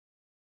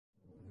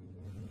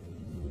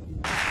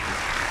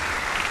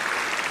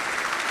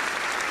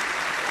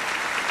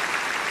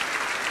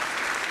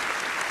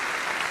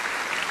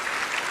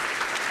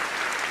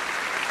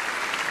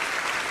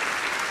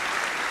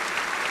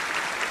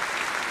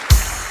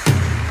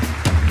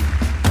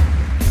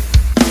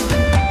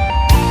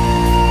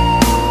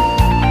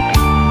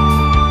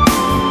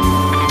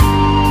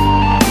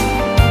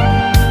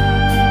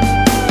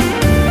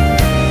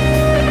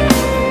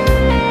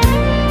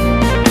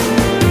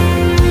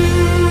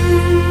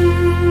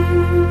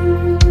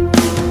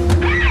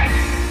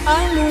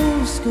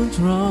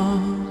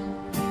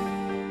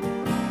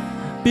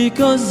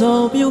Because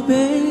of you,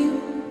 babe,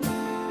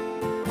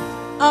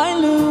 I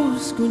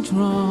lose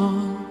control.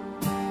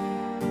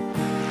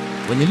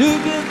 When you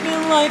look at me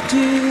like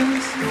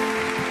this,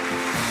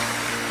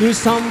 there's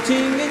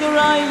something in your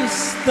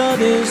eyes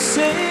that is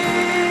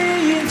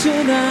saying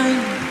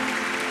tonight,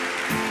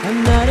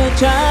 I'm not a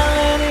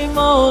child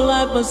anymore.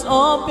 Life must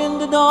open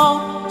the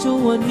door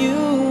to a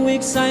new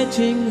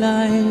exciting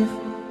life.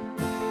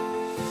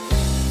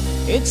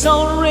 It's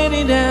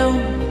already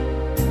down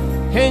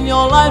in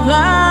your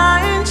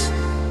lifelines,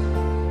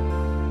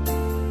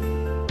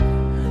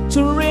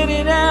 to read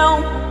it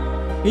down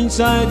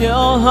inside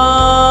your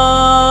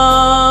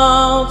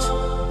heart.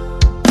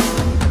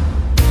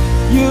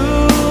 You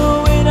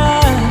and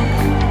I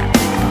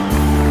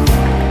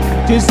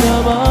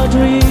deserve a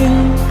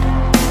dream,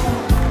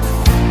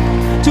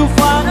 to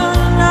find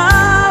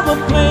another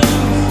place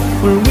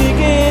where we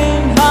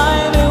can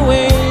hide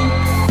away.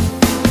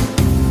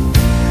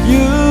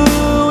 You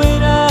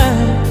and I,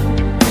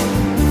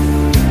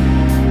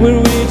 where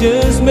we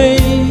just made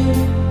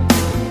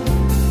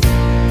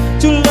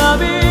to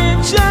love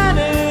each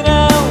other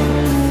now,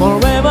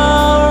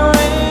 forever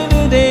and a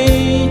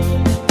day.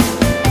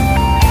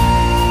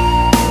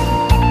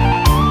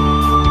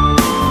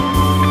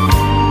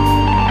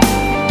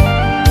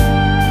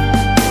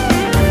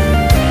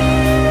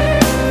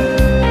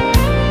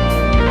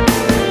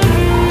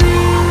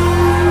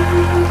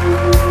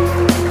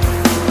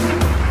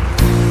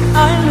 I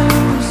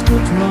lose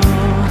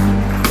control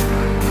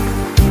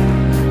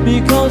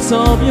because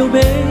of you,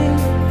 babe.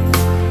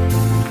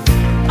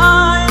 I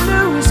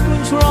lose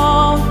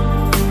control.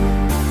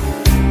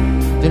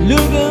 They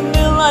look at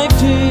me like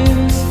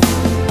this.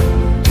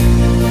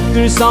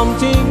 There's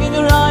something in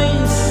your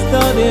eyes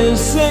that is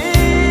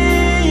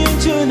saying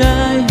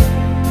tonight,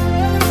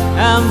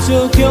 I'm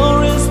so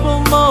curious for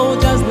more,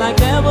 just like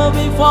never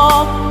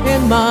before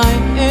in my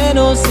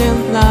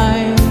innocent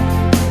life.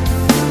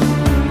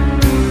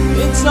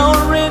 It's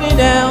already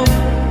down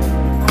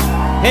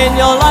in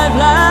your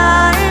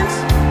lifelines,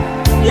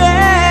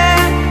 yeah,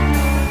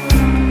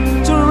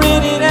 to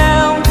read it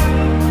out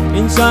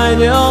inside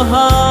your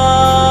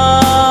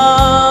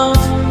heart.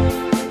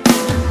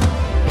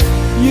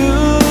 You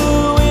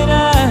and I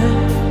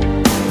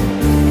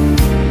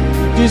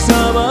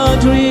deserve a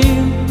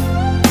dream,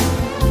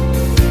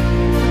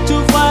 to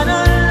find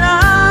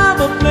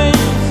another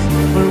place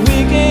where we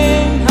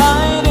can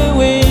hide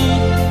away.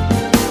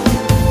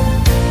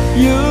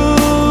 You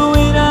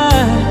and I,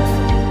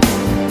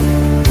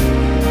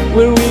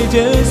 where we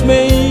just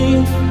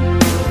made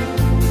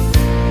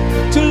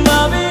to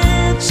love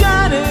each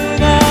other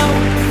now,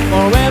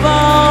 forever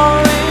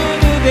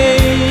and a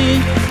day.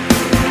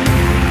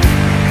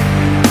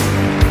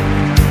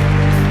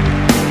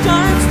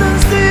 Time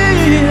stands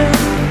still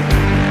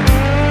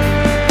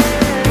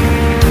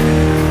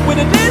when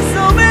it is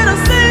so many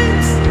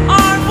things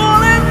are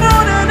falling for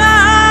the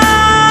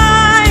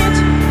night.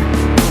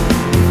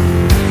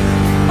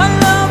 I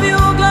love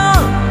you,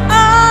 girl, I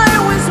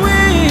always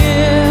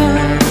will.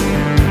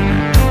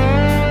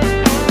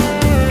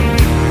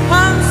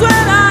 I'm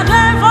swear I'd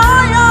die for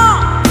you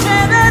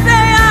till the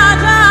day I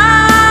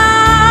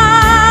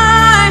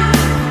die.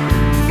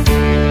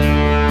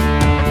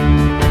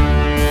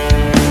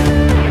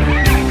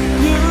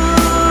 You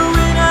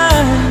and I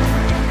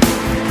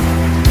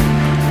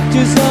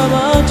deserve a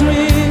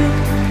dream,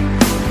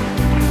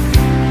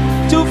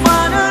 to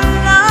find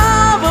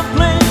another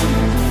place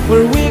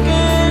where we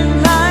can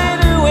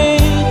hide away.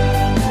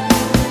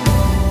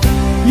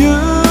 You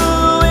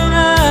and I,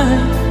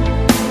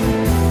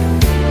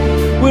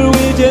 where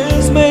we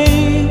just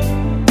made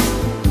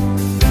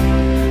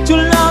to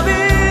love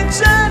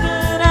each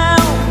other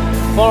now,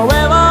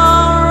 forever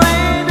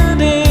and a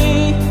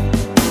day.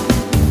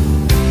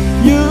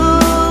 You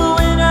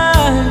and I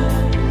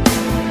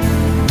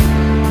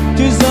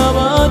deserve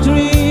a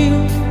dream,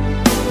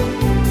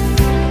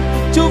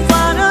 to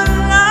find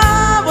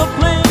another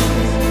place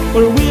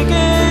where we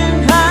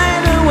can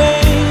hide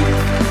away.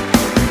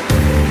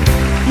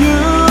 You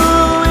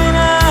and I,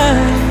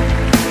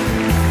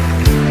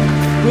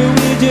 where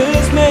we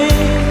just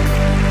made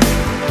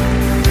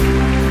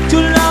to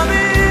love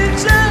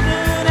each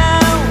other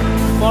now,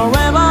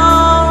 forever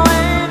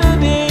and a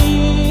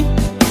day.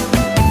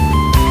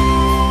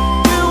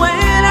 You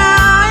and I.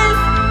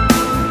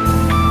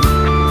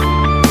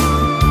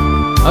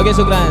 Okay,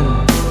 Sugran.